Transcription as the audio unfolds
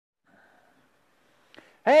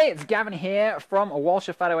Hey, it's Gavin here from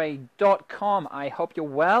WalshFataway.com. I hope you're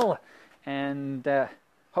well and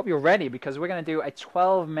hope you're ready because we're going to do a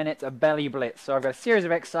 12-minute belly blitz. So I've got a series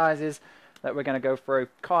of exercises that we're going to go through,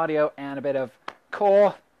 cardio and a bit of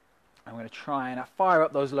core. I'm going to try and fire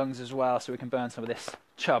up those lungs as well so we can burn some of this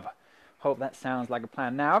chub. Hope that sounds like a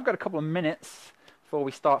plan. Now, I've got a couple of minutes before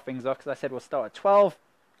we start things off because I said we'll start at 12.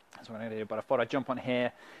 That's what I'm going to do, but I thought I'd jump on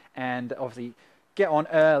here and obviously get on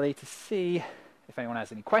early to see if anyone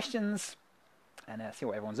has any questions and see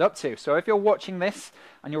what everyone's up to. So if you're watching this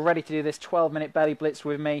and you're ready to do this 12-minute belly blitz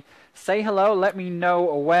with me, say hello, let me know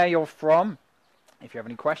where you're from. If you have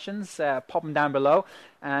any questions, pop them down below.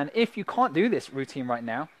 And if you can't do this routine right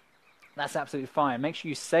now, that's absolutely fine. Make sure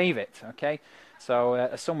you save it, okay?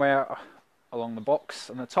 So somewhere along the box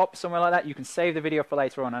on the top, somewhere like that, you can save the video for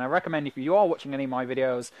later on. And I recommend if you are watching any of my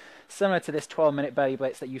videos similar to this 12-minute belly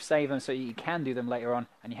blitz that you save them so you can do them later on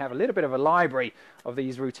and you have a little bit of a library of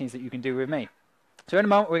these routines that you can do with me. So in a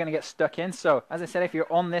moment we're going to get stuck in. So as I said, if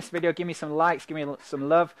you're on this video, give me some likes, give me some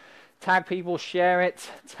love, tag people, share it,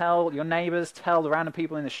 tell your neighbors, tell the random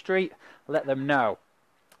people in the street, let them know.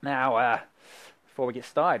 Now before we get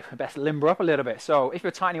started, we best limber up a little bit. So if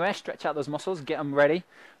you're tight anywhere, stretch out those muscles, get them ready.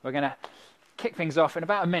 We're going to kick things off in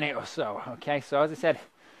about a minute or so. Okay, so as I said,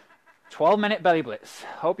 12-minute belly blitz.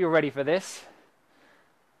 Hope you're ready for this.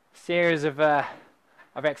 Series of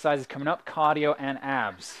exercises coming up, cardio and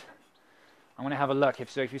abs. I'm going to have a look.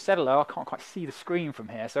 If you said hello, I can't quite see the screen from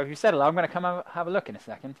here. So if you said hello, I'm going to come have a look in a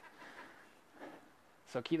second.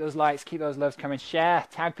 So keep those likes, keep those loves coming. Share,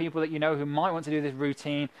 tag people that you know who might want to do this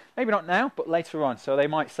routine. Maybe not now, but later on. So they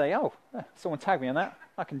might say, oh, someone tag me on that.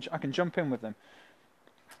 I can jump in with them.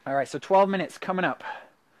 All right, so 12 minutes coming up.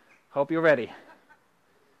 Hope you're ready.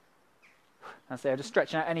 I say I'm just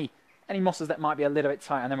stretching out any muscles that might be a little bit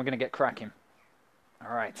tight, and then we're going to get cracking.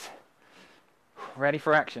 All right, ready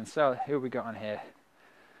for action. So who have we got on here?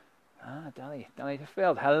 Dolly to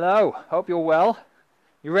Field. Hello. Hope you're well.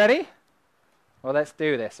 You ready? Well, let's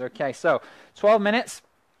do this. Okay, so 12 minutes.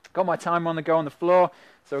 Got my timer on the go on the floor.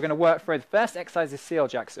 So we're going to work through. The first exercise is seal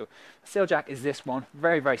jack. So seal jack is this one.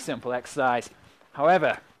 Very, very simple exercise.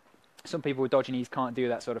 However, some people with dodgy knees can't do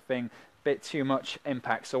that sort of thing. Bit too much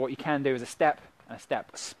impact. So what you can do is a step and a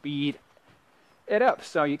step. Speed it up.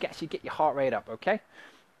 So you actually get your heart rate up, okay?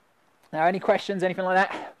 Now, any questions, anything like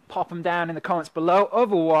that, pop them down in the comments below.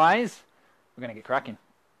 Otherwise, we're going to get cracking.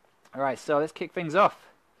 All right, so let's kick things off.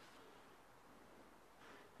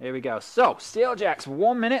 Here we go. So, seal jacks,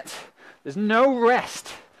 1 minute. There's no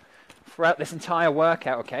rest throughout this entire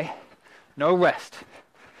workout, okay? No rest.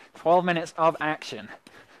 12 minutes of action.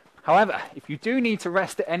 However, if you do need to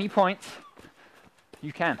rest at any point,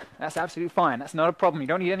 you can. That's absolutely fine. That's not a problem. You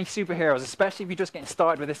don't need any superheroes, especially if you're just getting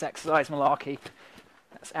started with this exercise malarkey.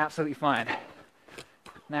 That's absolutely fine.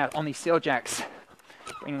 Now, on these seal jacks,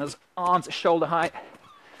 bring those arms at shoulder height.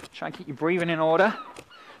 Try and keep your breathing in order.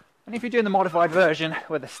 And if you're doing the modified version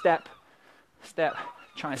with a step,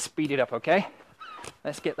 try and speed it up, okay?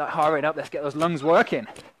 Let's get that heart rate up. Let's get those lungs working.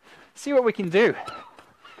 See what we can do.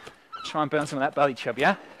 Try and burn some of that belly chub,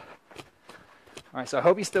 yeah? All right, so I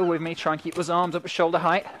hope you're still with me. Try and keep those arms up at shoulder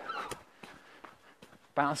height.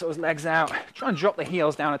 Balance those legs out. Try and drop the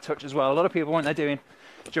heels down a touch as well. A lot of people, when they're doing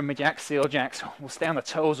jumping jacks, seal jacks, will stay on the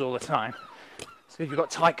toes all the time. So if you've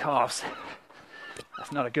got tight calves,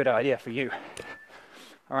 that's not a good idea for you.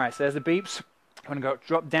 All right, so there's the beeps. I'm going to go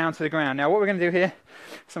drop down to the ground. Now, what we're going to do here,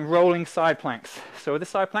 some rolling side planks. So with the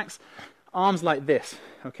side planks, arms like this.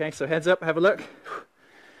 Okay, so heads up, have a look. So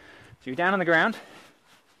you're down on the ground.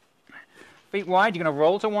 Feet wide, you're going to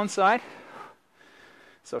roll to one side.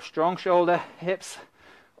 So strong shoulder, hips,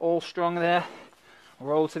 all strong there.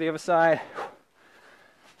 Roll to the other side.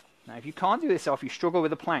 Now, if you can't do this or if you struggle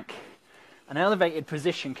with the plank, an elevated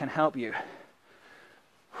position can help you.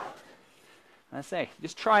 I say,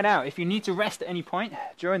 just try it out. If you need to rest at any point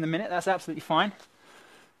during the minute, that's absolutely fine.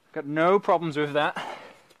 Got no problems with that.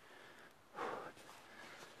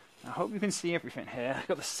 I hope you can see everything here. I've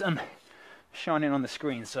got the sun shining on the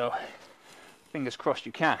screen, so fingers crossed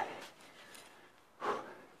you can.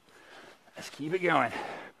 Let's keep it going.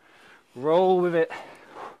 Roll with it.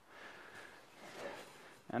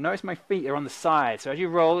 Now notice my feet are on the side, so as you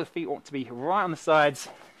roll, the feet want to be right on the sides.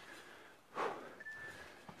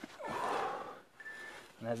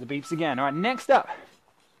 And there's the beeps again. All right, next up,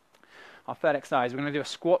 our third exercise, we're going to do a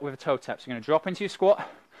squat with a toe tap. So you're going to drop into your squat,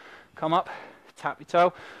 come up, tap your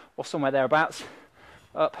toe, or somewhere thereabouts,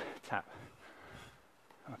 up, tap.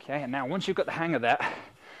 Okay, and now once you've got the hang of that,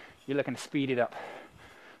 you're looking to speed it up.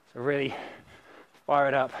 So really fire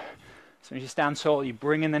it up. As soon as you stand tall, you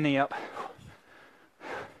bring in the knee up.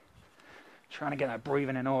 trying to get that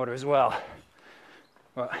breathing in order as well.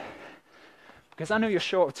 But because I know you're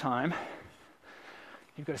short of time,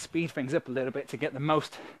 you've got to speed things up a little bit to get the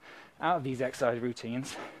most out of these exercise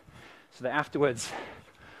routines, so that afterwards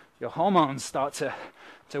your hormones start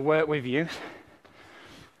to work with you, and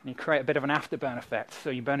you create a bit of an afterburn effect.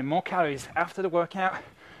 So you're burning more calories after the workout,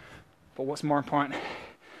 but what's more important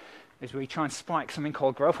is we try and spike something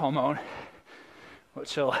called growth hormone,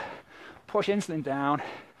 which will push insulin down,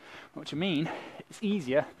 which will mean it's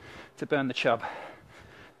easier to burn the chub.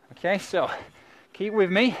 Okay, so keep with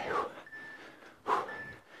me.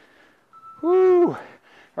 Woo! All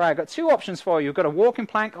right, I've got two options for you. You've got a walking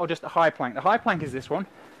plank or just a high plank. The high plank is this one.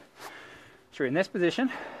 So you're in this position.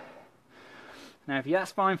 Now, if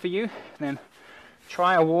that's fine for you, then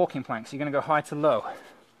try a walking plank. So you're going to go high to low.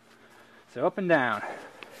 So up and down.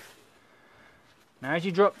 Now, as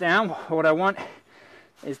you drop down, what I want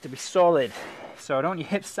is to be solid. So I don't want your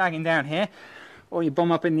hips sagging down here or your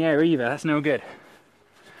bum up in the air either. That's no good.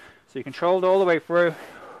 So you control it all the way through.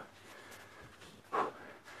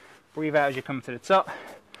 Breathe out as you come to the top.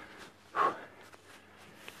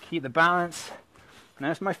 Keep the balance. Now,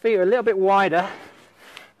 as my feet are a little bit wider,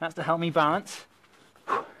 that's to help me balance.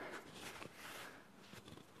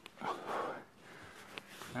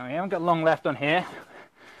 Now, we haven't got long left on here.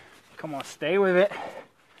 Come on, stay with it.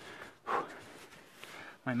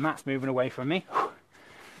 My mat's moving away from me.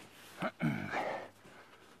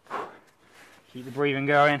 Keep the breathing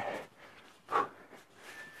going.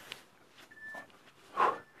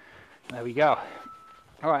 There we go.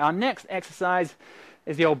 All right, our next exercise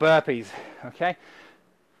is the old burpees, okay?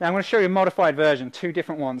 Now I'm going to show you a modified version, two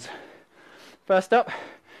different ones. First up,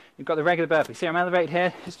 you've got the regular burpee. See, I'm elevated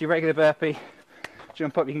here, just your regular burpee.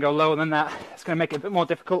 Jump up, you can go lower than that. It's going to make it a bit more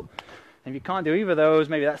difficult. And if you can't do either of those,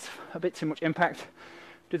 maybe that's a bit too much impact,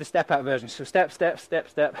 do the step out version. So step, step, step,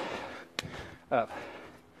 step, up.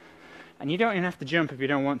 And you don't even have to jump if you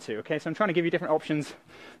don't want to, okay? So I'm trying to give you different options,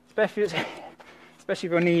 especially if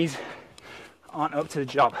your knees aren't up to the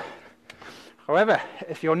job. However,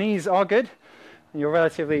 if your knees are good and you're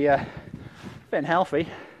relatively fit and healthy,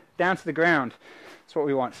 down to the ground, that's what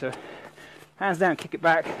we want. So hands down, kick it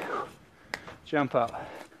back, jump up.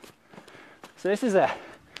 So this is a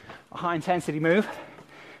high intensity move.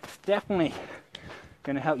 It's definitely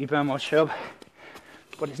going to help you burn more chub,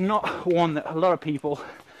 but it's not one that a lot of people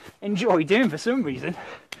enjoy doing for some reason.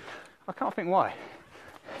 I can't think why.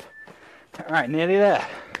 All right, nearly there.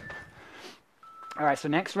 All right, so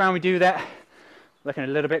next round we do that, looking a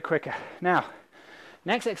little bit quicker. Now,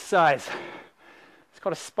 next exercise, it's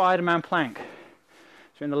called a Spider-Man plank. So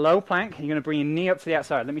you're in the low plank, and you're going to bring your knee up to the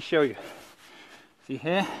outside. Let me show you. See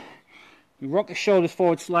here? You rock the shoulders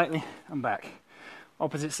forward slightly and back.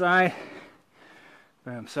 Opposite side.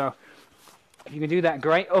 Boom. So if you can do that,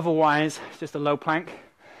 great. Otherwise, it's just a low plank.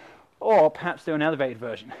 Or perhaps do an elevated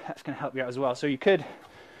version. That's going to help you out as well. So you could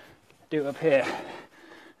do it up here.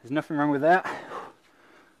 There's nothing wrong with that.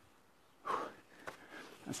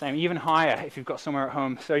 And same, even higher if you've got somewhere at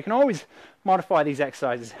home. So you can always modify these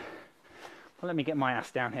exercises. Well, let me get my ass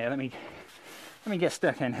down here. Let me get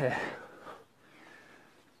stuck in here.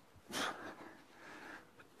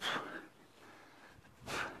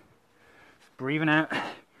 Breathing out,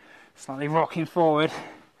 slightly rocking forward.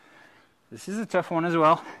 This is a tough one as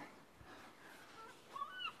well.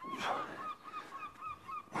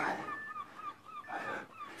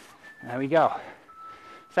 There we go.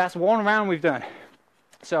 So that's one round we've done.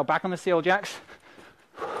 So back on the seal jacks.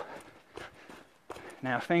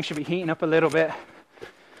 Now things should be heating up a little bit.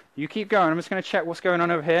 You keep going. I'm just going to check what's going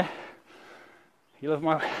on over here. You love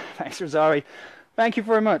my... Thanks, Rosari. Thank you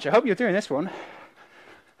very much. I hope you're doing this one.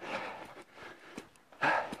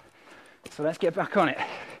 So let's get back on it.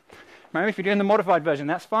 Remember, if you're doing the modified version,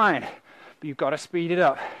 that's fine. But you've got to speed it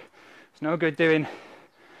up. It's no good doing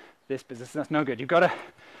this business. That's no good. You've got to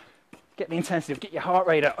get the intensity, get your heart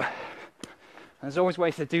rate up. And there's always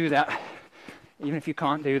ways to do that. Even if you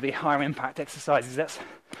can't do the higher impact exercises,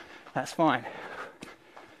 that's fine.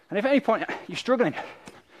 And if at any point you're struggling,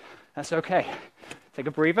 that's okay. Take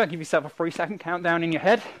a breather, give yourself a 3-second countdown in your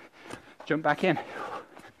head, jump back in.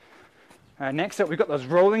 Next up, we've got those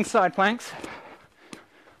rolling side planks.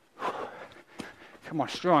 Come on,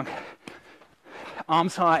 strong.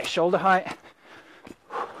 Arms high, shoulder height.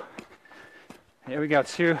 Here we go,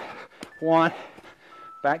 2, 1,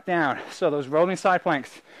 back down. So those rolling side planks.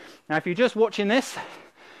 Now, if you're just watching this,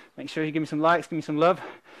 make sure you give me some likes, give me some love.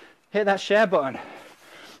 Hit that share button.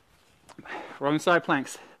 Rolling side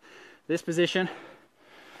planks. This position.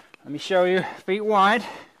 Let me show you. Feet wide.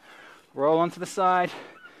 Roll onto the side.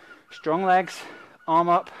 Strong legs. Arm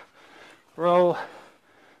up. Roll.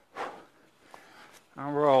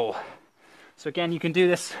 and roll. So again, you can do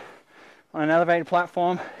this on an elevated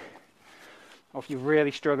platform, or if you're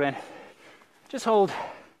really struggling, just hold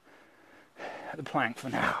the plank for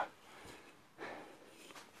now.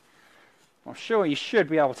 I'm sure you should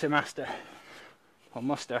be able to master, or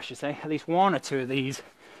muster I should say, at least one or two of these.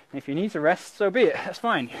 And if you need to rest, so be it, that's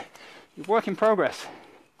fine. You're work in progress.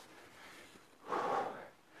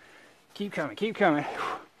 Keep coming, keep coming.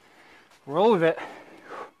 Roll with it.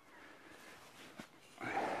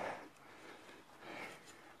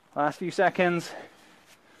 Last few seconds.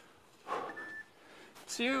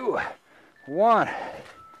 2, 1.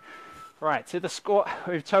 Right, to the squat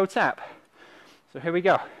with toe tap. So here we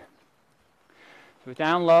go. So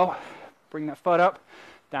down low, bring that foot up.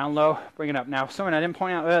 Down low, bring it up. Now, something I didn't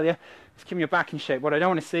point out earlier is keeping your back in shape. What I don't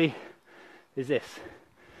want to see is this.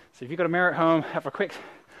 So if you've got a mirror at home, have a quick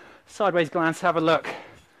sideways glance, have a look.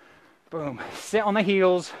 Boom. Sit on the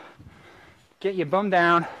heels. Get your bum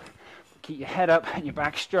down. Keep your head up and your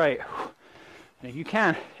back straight. And if you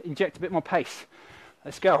can, inject a bit more pace.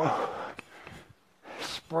 Let's go.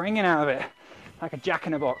 Springing out of it like a jack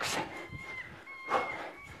in a box.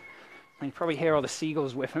 And you probably hear all the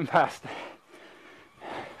seagulls whiffing past.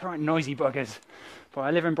 Right, noisy buggers. But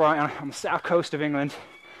I live in Brighton on the south coast of England,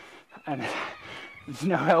 and there's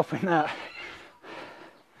no helping that.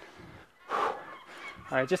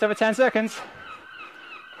 Alright, just over 10 seconds.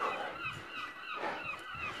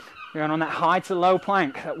 You're on that high to low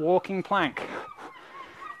plank, that walking plank.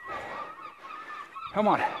 Come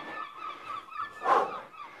on.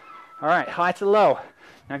 Alright, high to low.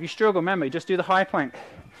 Now if you struggle, remember, just do the high plank.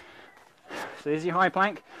 So there's your high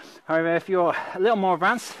plank. However, if you're a little more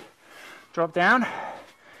advanced, drop down,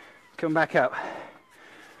 come back up.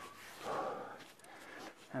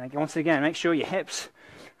 And once again, make sure your hips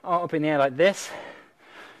are up in the air like this.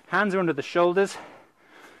 Hands are under the shoulders.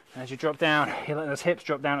 As you drop down, you let those hips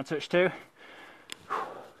drop down a touch too.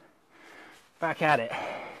 Back at it.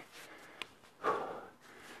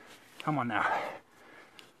 Come on now.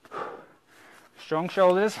 Strong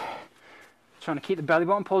shoulders. Trying to keep the belly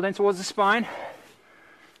button pulled in towards the spine.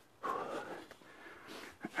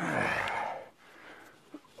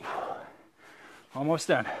 Almost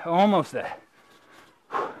done. Almost there.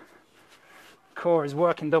 Core is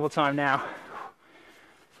working double time now.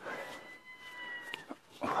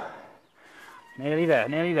 Nearly there,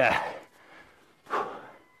 nearly there. I'm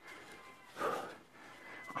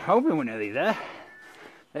hoping we're nearly there.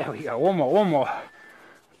 There we go, one more, one more.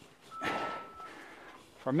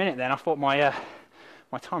 For a minute then I thought my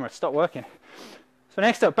timer had stopped working. So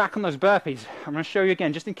next up, back on those burpees. I'm going to show you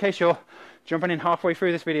again, just in case you're jumping in halfway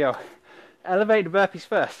through this video. Elevate the burpees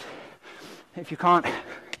first. If you can't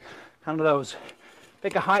handle those,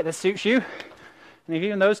 pick a height that suits you. And if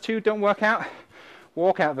even those two don't work out,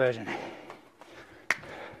 walkout version.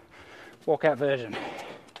 Walkout version.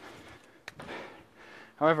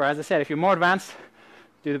 However, as I said, if you're more advanced,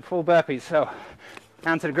 do the full burpees. So,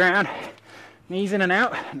 down to the ground, knees in and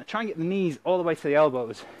out, and try and get the knees all the way to the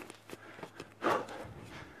elbows.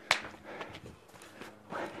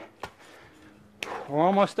 We're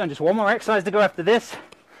almost done. Just one more exercise to go after this.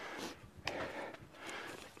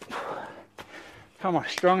 Come on,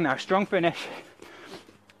 strong now, strong finish.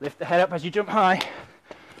 Lift the head up as you jump high.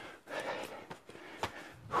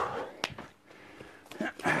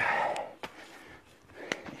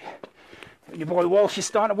 Your boy Walsh is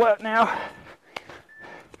starting to work now.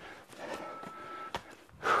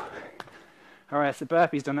 Alright, so the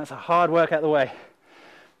burpee's done. That's a hard work out of the way.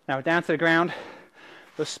 Now down to the ground.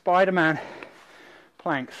 The Spider-Man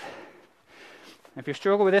planks. If you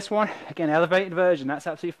struggle with this one, again, elevated version, that's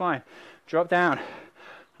absolutely fine. Drop down.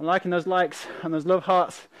 I'm liking those likes and those love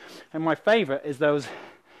hearts. And my favourite is those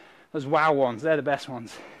wow ones. They're the best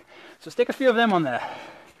ones. So stick a few of them on there.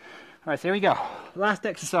 Alright, so here we go. Last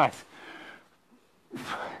exercise.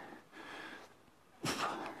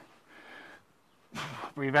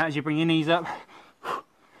 Breathe out as you bring your knees up.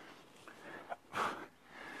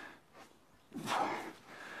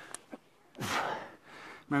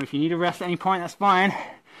 Remember, if you need to rest at any point, that's fine.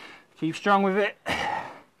 Keep strong with it.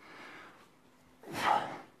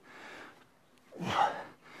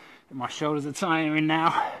 My shoulders are tiring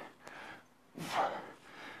now.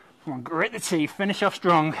 Come on, grit the teeth, finish off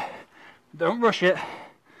strong. Don't rush it.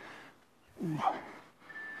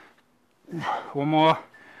 One more.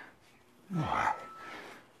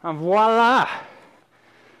 And voila!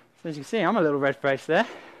 So as you can see, I'm a little red-faced there.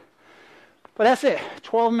 But that's it,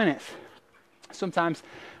 12 minutes. Sometimes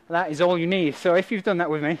that is all you need. So if you've done that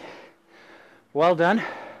with me, well done.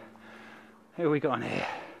 Who have we got on here?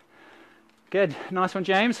 Good, nice one,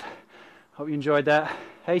 James. Hope you enjoyed that.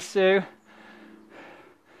 Hey, Sue.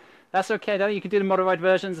 That's okay though, you can do the modified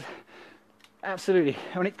versions. Absolutely.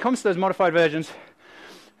 When it comes to those modified versions,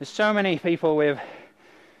 there's so many people with,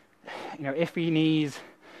 you know, iffy knees,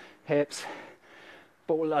 hips,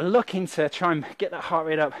 but are looking to try and get that heart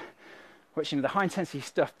rate up, which, you know, the high intensity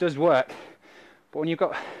stuff does work. But when you've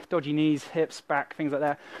got dodgy knees, hips, back, things like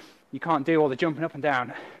that, you can't do all the jumping up and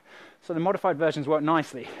down. So the modified versions work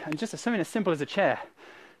nicely. And just something as simple as a chair,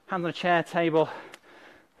 hands on a chair, table,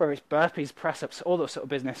 whether it's burpees, press-ups, all that sort of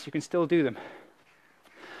business, you can still do them.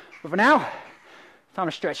 But for now, time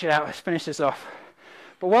to stretch it out. Let's finish this off.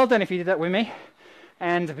 But well done if you did that with me.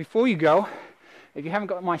 And before you go, if you haven't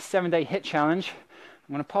got my 7-day HIIT challenge,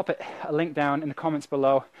 I'm going to pop a link down in the comments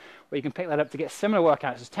below where you can pick that up to get similar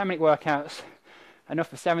workouts. There's 10-minute workouts, enough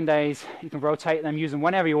for 7 days. You can rotate them, use them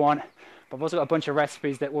whenever you want. But I've also got a bunch of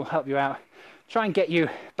recipes that will help you out. Try and get you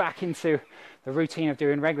back into the routine of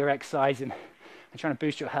doing regular exercise and trying to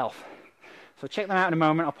boost your health. So check them out in a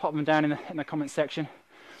moment. I'll pop them down in the comment section.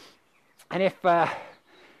 And if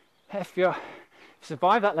you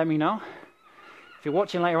survive that, let me know. If you're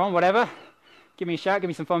watching later on, whatever, give me a shout, give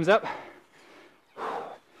me some thumbs up.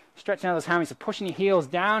 Stretching out those hammies, so pushing your heels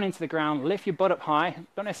down into the ground, lift your butt up high.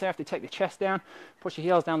 Don't necessarily have to take the chest down. Push your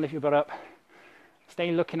heels down, lift your butt up.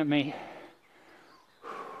 Stay looking at me.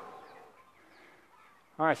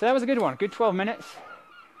 All right, so that was a good one. Good 12 minutes.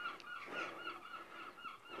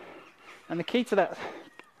 And the key to that,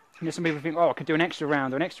 you know, some people think, oh, I could do an extra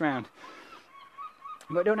round or an extra round.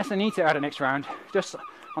 But you don't necessarily need to add an extra round. Just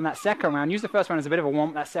on that second round, use the first round as a bit of a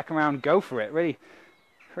warm-up. That second round, go for it. Really,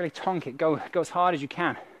 really tonk it. Go as hard as you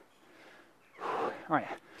can. All right,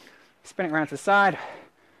 spin it around to the side,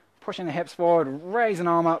 pushing the hips forward, raise an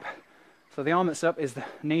arm up. So the arm that's up is the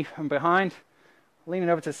knee from behind. Leaning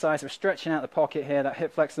over to the side, so we're stretching out the pocket here, that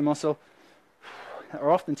hip flexor muscle. That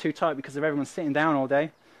are often too tight because of everyone sitting down all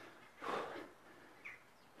day.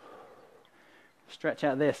 Stretch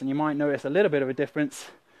out this, and you might notice a little bit of a difference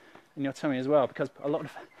in your tummy as well, because a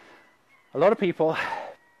lot of people,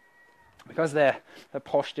 because their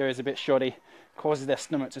posture is a bit shoddy, causes their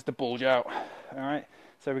stomach just to bulge out. All right,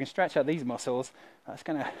 so we can stretch out these muscles. That's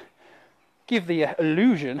going to give the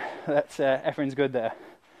illusion that everything's good there.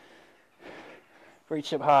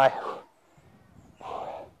 Reach up high.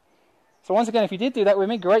 So once again, if you did do that with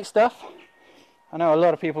me, great stuff. I know a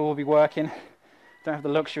lot of people will be working, don't have the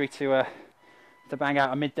luxury to bang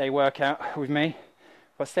out a midday workout with me,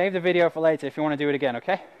 but save the video for later if you want to do it again,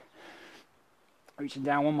 okay? Reaching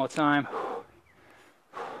down one more time.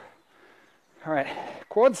 All right,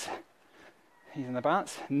 quads, using the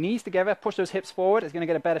balance, knees together, push those hips forward. It's going to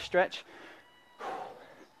get a better stretch.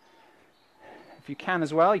 If you can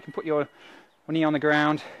as well, you can put your knee on the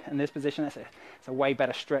ground in this position. It's a way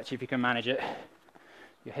better stretch if you can manage it.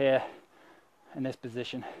 You're here in this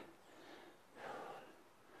position.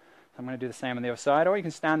 I'm going to do the same on the other side, or you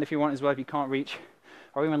can stand if you want as well if you can't reach,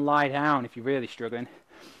 or even lie down if you're really struggling.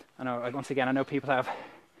 I know, once again, I know people have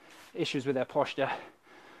issues with their posture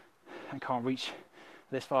and can't reach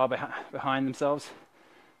this far behind themselves.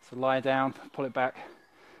 So lie down, pull it back.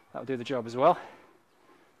 That'll do the job as well.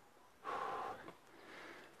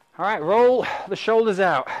 All right, roll the shoulders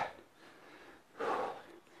out.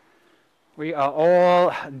 We are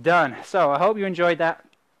all done. So I hope you enjoyed that.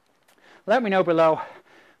 Let me know below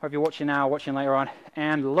whether you're watching now or watching later on,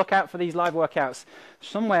 and look out for these live workouts.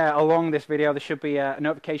 Somewhere along this video there should be a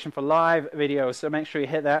notification for live videos, so make sure you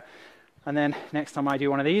hit that, and then next time I do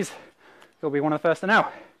one of these, you'll be one of the first to know.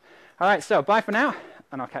 All right, so bye for now,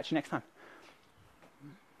 and I'll catch you next time.